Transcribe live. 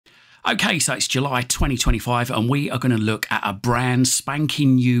Okay, so it's July 2025 and we are going to look at a brand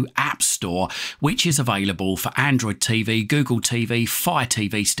spanking new app store which is available for Android TV, Google TV, Fire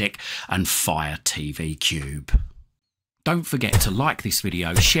TV Stick and Fire TV Cube. Don't forget to like this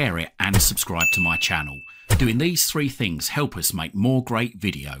video, share it and subscribe to my channel. Doing these three things help us make more great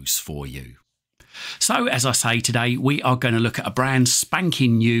videos for you. So as I say, today we are going to look at a brand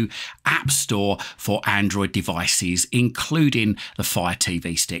spanking new app store for Android devices, including the Fire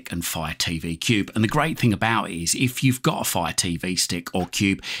TV Stick and Fire TV Cube. And the great thing about it is if you've got a Fire TV Stick or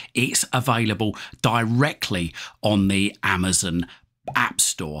Cube, it's available directly on the Amazon App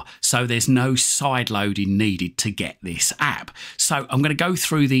Store, so there's no side loading needed to get this app. So I'm going to go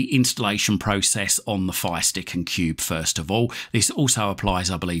through the installation process on the Fire Stick and Cube first of all. This also applies,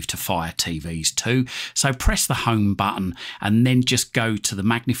 I believe, to Fire TVs too. So press the home button and then just go to the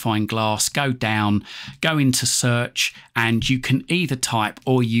magnifying glass, go down, go into search, and you can either type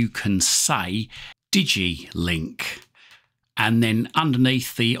or you can say Digilink. And then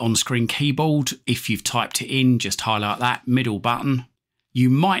underneath the on-screen keyboard, if you've typed it in, just highlight that middle button. You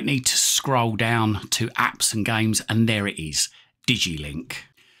might need to scroll down to apps and games, and there it is, Digilink.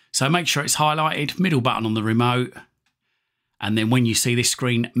 So make sure it's highlighted, middle button on the remote. And then when you see this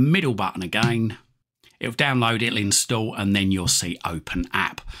screen, middle button again, it'll download, it'll install, and then you'll see Open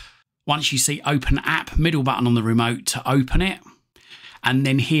App. Once you see Open App, middle button on the remote to open it. And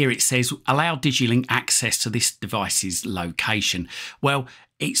then here it says, allow Digilink access to this device's location. Well,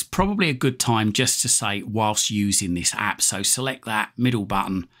 it's probably a good time just to say whilst using this app. So select that middle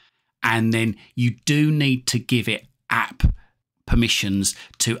button, and then you do need to give it app permissions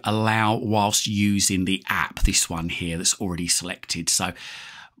to allow whilst using the app, this one here that's already selected. So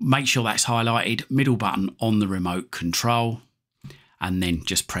make sure that's highlighted, middle button on the remote control, and then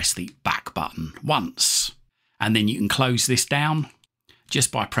just press the back button once. And then you can close this down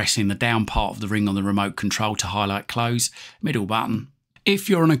just by pressing the down part of the ring on the remote control to highlight close, middle button. If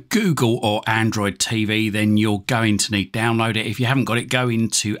you're on a Google or Android TV, then you're going to need download it. If you haven't got it, go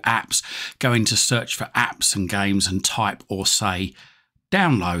into apps, go into search for apps and games and type or say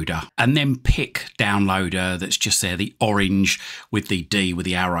downloader, and then pick downloader that's just there, the orange with the D with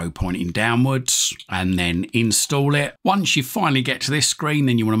the arrow pointing downwards, and then install it. Once you finally get to this screen,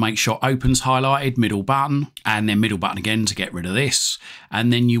 then you want to make sure open's highlighted, middle button, and then middle button again to get rid of this.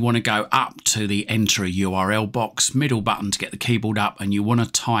 And then you want to go up to the enter a URL box, middle button to get the keyboard up, and you want to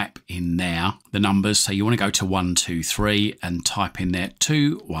type in there the numbers. So you want to go to 123 and type in there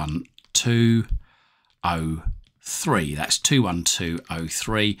 21203. That's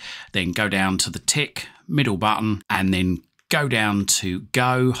 21203. Then go down to the tick, middle button, and then go down to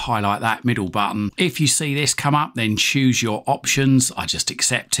go, highlight that middle button. If you see this come up, then choose your options. I just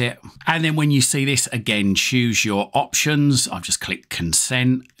accept it. And then when you see this again, choose your options. I've just clicked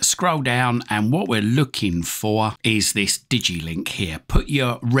consent, scroll down, and what we're looking for is this Digilink here. Put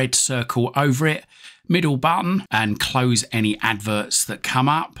your red circle over it, middle button, and close any adverts that come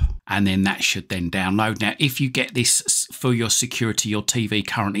up. And then that should then download. Now, if you get this for your security, your TV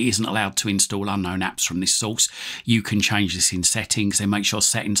currently isn't allowed to install unknown apps from this source. You can change this in settings. Then make sure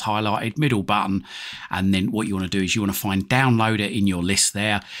settings highlighted, middle button. And then what you want to do is you want to find downloader in your list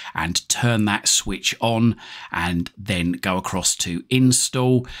there and turn that switch on, and then go across to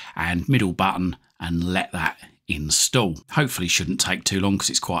install and middle button and let that install. Hopefully shouldn't take too long because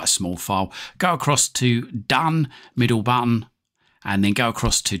it's quite a small file. Go across to done, middle button, and then go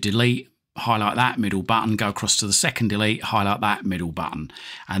across to delete, highlight that, middle button, go across to the second delete, highlight that, middle button.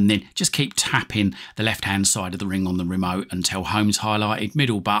 And then just keep tapping the left-hand side of the ring on the remote until home's highlighted,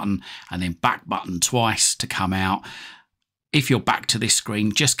 middle button, and then back button twice to come out. If you're back to this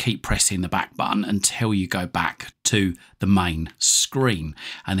screen, just keep pressing the back button until you go back to the main screen.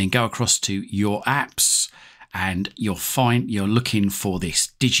 And then go across to your apps, and you're looking for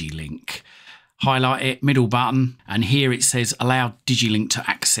this Digilink. Highlight it, middle button, and here it says allow Digilink to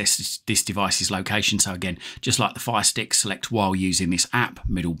access this device's location. So again, just like the Fire Stick, select while using this app,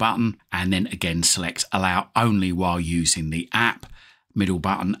 middle button, and then again select allow only while using the app, middle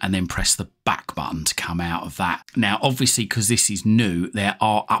button, and then press the back button to come out of that. Now, obviously, because this is new, there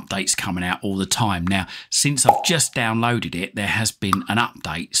are updates coming out all the time. Now, since I've just downloaded it, there has been an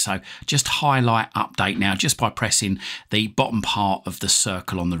update. So just highlight update now, just by pressing the bottom part of the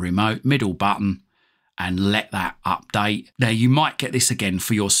circle on the remote, middle button, and let that update. Now, you might get this again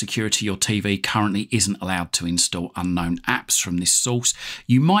for your security. Your TV currently isn't allowed to install unknown apps from this source.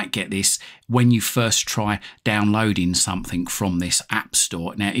 You might get this when you first try downloading something from this app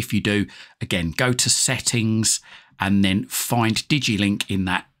store. Now, if you do, again, go to settings and then find Digilink in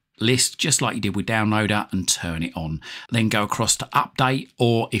that list just like you did with Downloader and turn it on. Then go across to Update,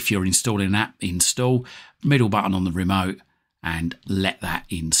 or if you're installing an app, Install, middle button on the remote, and let that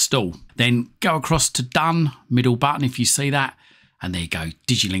install. Then go across to Done, middle button if you see that, and there you go.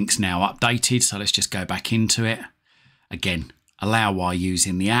 Digilink's now updated, so let's just go back into it. Again, allow while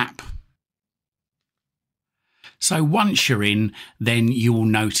using the app. So once you're in, then you will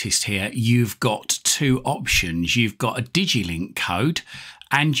notice here you've got two options. You've got a Digilink code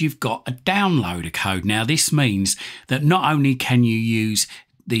and you've got a downloader code. Now this means that not only can you use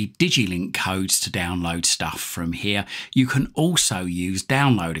the Digilink codes to download stuff from here, you can also use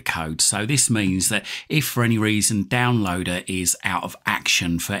downloader codes. So this means that if for any reason downloader is out of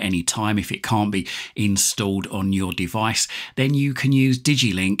action for any time, if it can't be installed on your device, then you can use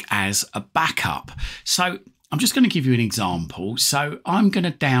Digilink as a backup. So I'm just going to give you an example. So I'm going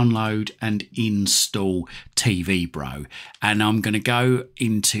to download and install TV Bro, and I'm going to go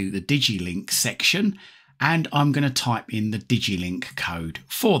into the Digilink section and I'm going to type in the Digilink code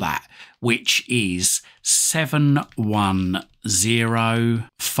for that, which is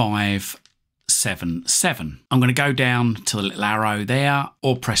 710577. I'm going to go down to the little arrow there,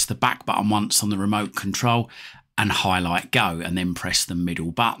 or press the back button once on the remote control and highlight go, and then press the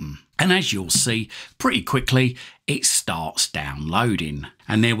middle button. And as you'll see, pretty quickly, it starts downloading.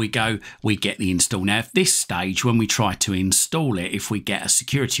 And there we go, we get the install. Now, at this stage, when we try to install it, if we get a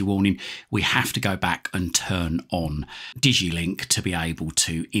security warning, we have to go back and turn on Digilink to be able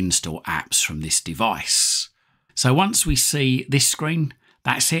to install apps from this device. So once we see this screen,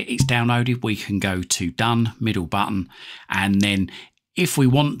 that's it, it's downloaded. We can go to Done, middle button, and then if we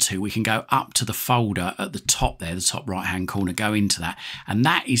want to, we can go up to the folder at the top there, the top right hand corner, go into that. And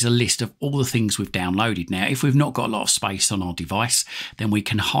that is a list of all the things we've downloaded. Now, if we've not got a lot of space on our device, then we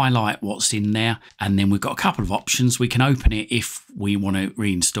can highlight what's in there. And then we've got a couple of options. We can open it if we want to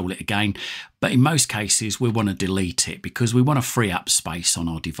reinstall it again. But in most cases, we want to delete it because we want to free up space on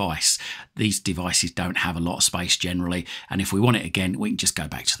our device. These devices don't have a lot of space generally. And if we want it again, we can just go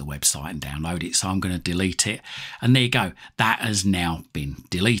back to the website and download it. So I'm going to delete it. And there you go. That has now been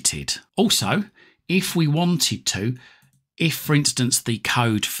deleted. Also, if we wanted to, if, for instance, the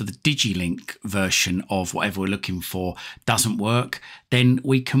code for the Digilink version of whatever we're looking for doesn't work, then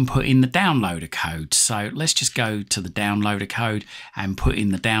we can put in the downloader code. So let's just go to the downloader code and put in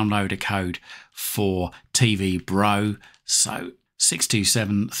the downloader code for TV Bro. So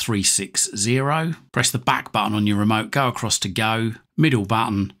 627360. Press the back button on your remote, go across to go, middle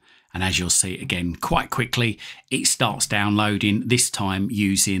button, and as you'll see again, quite quickly, it starts downloading, this time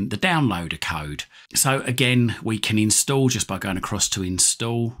using the downloader code. So again, we can install just by going across to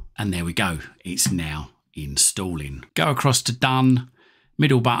install, and there we go. It's now installing. Go across to Done,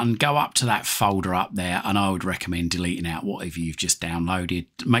 middle button, go up to that folder up there, and I would recommend deleting out whatever you've just downloaded.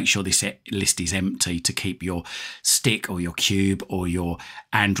 Make sure this list is empty to keep your stick or your cube or your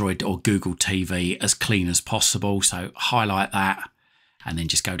Android or Google TV as clean as possible. So highlight that, and then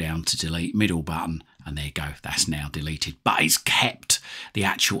just go down to delete, middle button, and there you go, that's now deleted. But it's kept the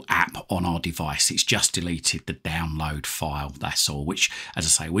actual app on our device. It's just deleted the download file, that's all, which, as I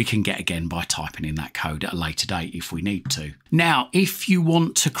say, we can get again by typing in that code at a later date if we need to. Now, if you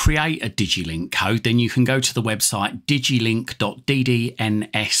want to create a Digilink code, then you can go to the website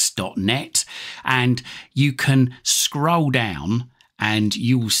digilink.ddns.net, and you can scroll down and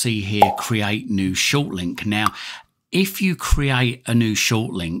you will see here, create new short link. Now, if you create a new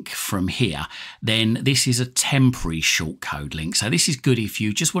short link from here, then this is a temporary shortcode link. So this is good if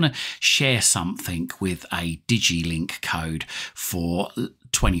you just want to share something with a Digilink code for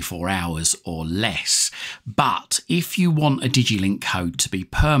 24 hours or less. But if you want a Digilink code to be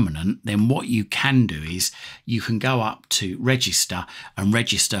permanent, then what you can do is you can go up to register and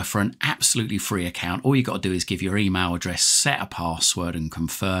register for an absolutely free account. All you got to do is give your email address, set a password and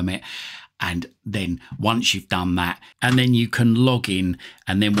confirm it. And then once you've done that, and then you can log in,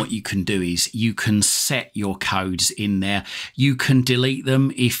 and then what you can do is you can set your codes in there. You can delete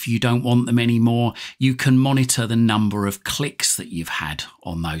them if you don't want them anymore. You can monitor the number of clicks that you've had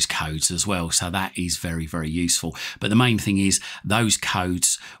on those codes as well. So that is very, very useful. But the main thing is those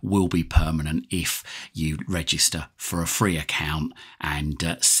codes will be permanent if you register for a free account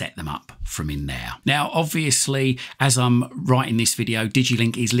and set them up from in there. Now, obviously, as I'm writing this video,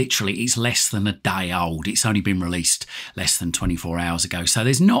 Digilink is literally, it's less less than a day old. It's only been released less than 24 hours ago. So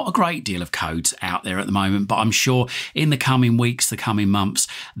there's not a great deal of codes out there at the moment, but I'm sure in the coming weeks, the coming months,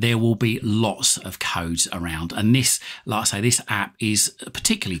 there will be lots of codes around. And this, like I say, this app is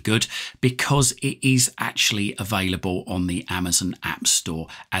particularly good because it is actually available on the Amazon App Store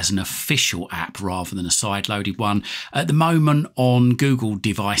as an official app rather than a side-loaded one. At the moment on Google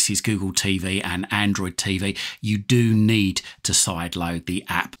devices, Google TV and Android TV, you do need to sideload the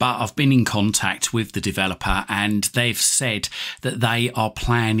app. But I've been in contact with the developer and they've said that they are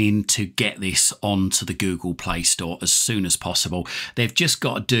planning to get this onto the Google Play Store as soon as possible. They've just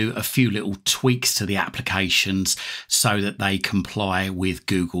got to do a few little tweaks to the applications so that they comply with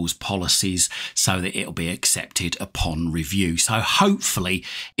Google's policies so that it'll be accepted upon review. So hopefully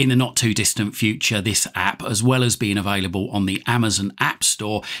in the not too distant future, this app, as well as being available on the Amazon App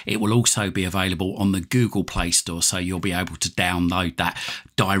Store, it will also be available on the Google Play Store. So you'll be able to download that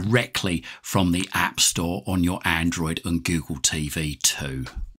directly from the App Store on your Android and Google TV too.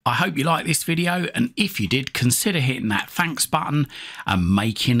 I hope you liked this video, and if you did, consider hitting that thanks button and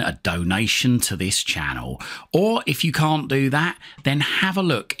making a donation to this channel. Or if you can't do that, then have a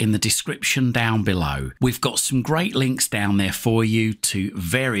look in the description down below. We've got some great links down there for you to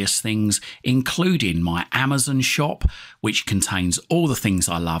various things, including my Amazon shop, which contains all the things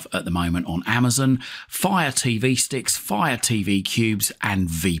I love at the moment on Amazon, Fire TV sticks, Fire TV cubes, and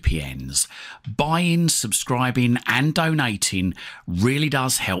VPNs. Buying, subscribing, and donating really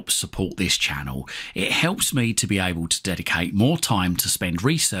does help support this channel. It helps me to be able to dedicate more time to spend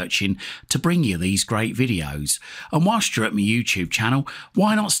researching to bring you these great videos. And whilst you're at my YouTube channel,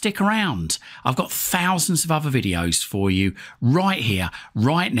 why not stick around? I've got thousands of other videos for you right here,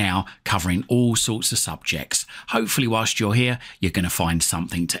 right now, covering all sorts of subjects. Hopefully whilst you're here, you're going to find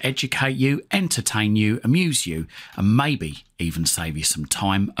something to educate you, entertain you, amuse you, and maybe even save you some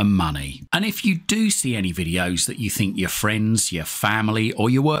time and money. And if you do see any videos that you think your friends, your family, or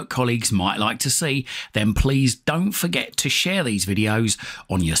your work colleagues might like to see, then please don't forget to share these videos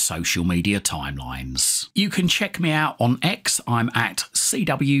on your social media timelines. You can check me out on X. I'm at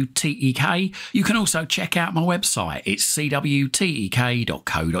CWTEK. You can also check out my website. It's cwtek.co.uk.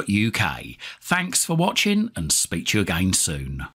 Thanks for watching and speak to you again soon.